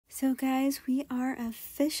So guys, we are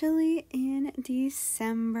officially in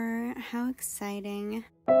December. How exciting.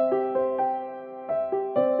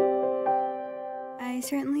 I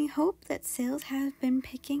certainly hope that sales have been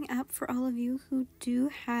picking up for all of you who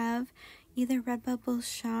do have either Redbubble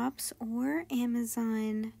shops or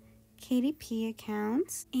Amazon KDP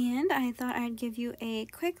accounts. And I thought I'd give you a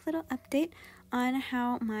quick little update on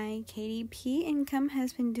how my KDP income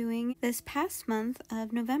has been doing this past month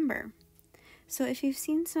of November. So if you've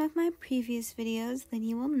seen some of my previous videos, then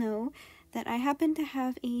you will know that I happen to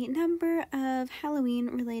have a number of Halloween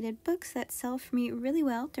related books that sell for me really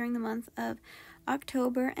well during the month of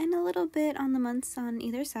October and a little bit on the months on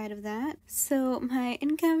either side of that. So my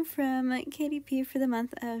income from KDP for the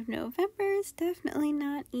month of November is definitely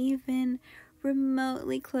not even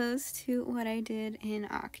remotely close to what I did in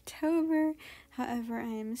October. However,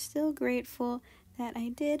 I am still grateful that I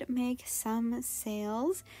did make some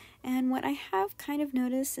sales. And what I have kind of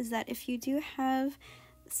noticed is that if you do have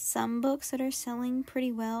some books that are selling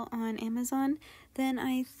pretty well on Amazon, then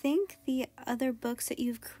I think the other books that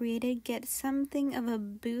you've created get something of a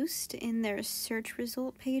boost in their search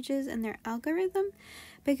result pages and their algorithm,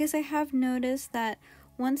 because I have noticed that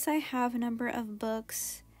once I have a number of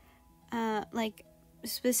books, like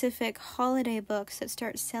specific holiday books that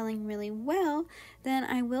start selling really well, then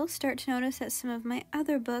I will start to notice that some of my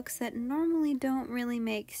other books that normally don't really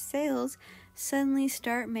make sales suddenly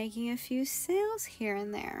start making a few sales here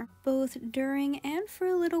and there, both during and for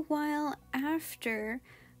a little while after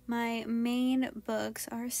my main books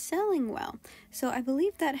are selling well. So I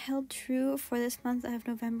believe that held true for this month of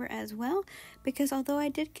November as well, because although I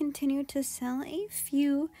did continue to sell a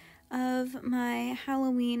few of my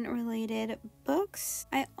Halloween related books,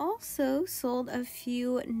 I also sold a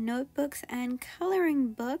few notebooks and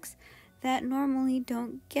coloring books that normally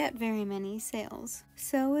don't get very many sales.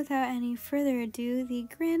 So without any further ado, the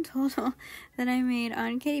grand total that I made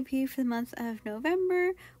on KDP for the month of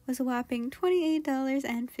November was a whopping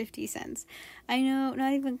 $28.50. I know,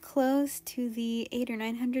 not even close to the $800 or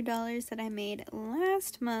 $900 that I made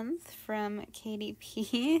last month from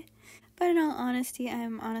KDP. But in all honesty,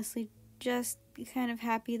 I'm honestly just kind of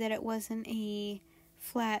happy that it wasn't a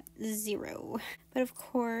flat zero. But of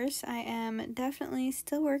course, I am definitely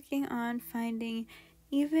still working on finding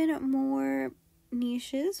even more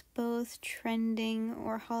niches, both trending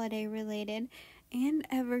or holiday related and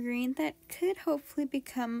evergreen, that could hopefully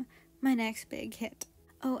become my next big hit.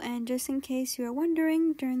 Oh, and just in case you are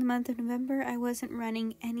wondering, during the month of November, I wasn't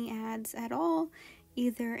running any ads at all,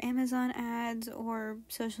 either Amazon ads or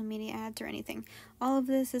social media ads or anything. All of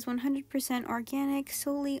this is 100% organic,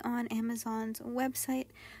 solely on Amazon's website.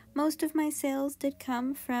 Most of my sales did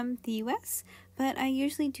come from the US, but I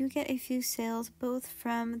usually do get a few sales both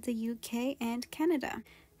from the UK and Canada,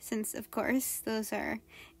 since of course those are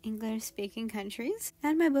English-speaking countries,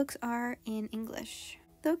 and my books are in English.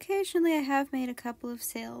 Though occasionally I have made a couple of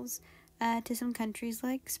sales to some countries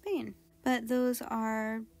like Spain, but those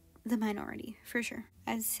are the minority, for sure.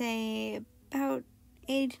 I'd say about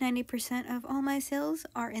 80 to 90% of all my sales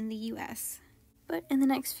are in the US. But in the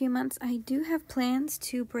next few months, I do have plans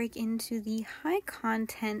to break into the high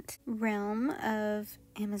content realm of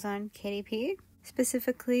Amazon KDP,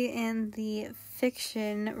 specifically in the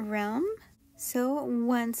fiction realm. So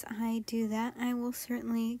once I do that, I will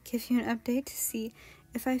certainly give you an update to see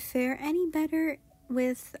if I fare any better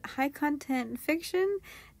with high content fiction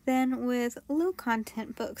than with low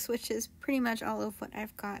content books, which is pretty much all of what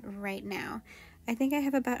I've got right now. I think I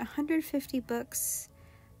have about 150 books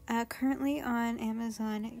currently on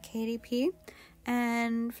Amazon KDP,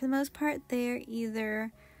 and for the most part they're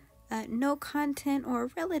either no content or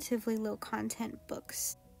relatively low content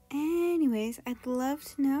books. Anyways, I'd love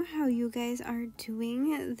to know how you guys are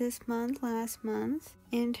doing this month, last month,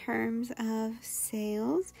 in terms of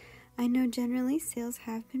sales. I know generally sales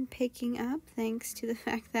have been picking up thanks to the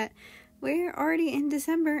fact that we're already in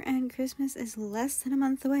December and Christmas is less than a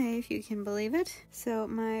month away, if you can believe it. So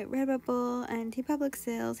my Redbubble and TeePublic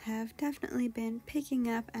sales have definitely been picking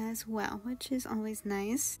up as well, which is always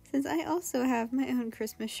nice, since I also have my own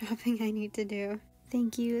Christmas shopping I need to do.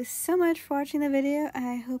 Thank you so much for watching the video.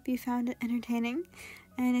 I hope you found it entertaining.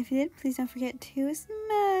 And if you did, please don't forget to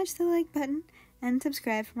smash the like button and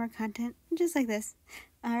subscribe for more content just like this.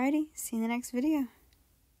 Alrighty, see you in the next video.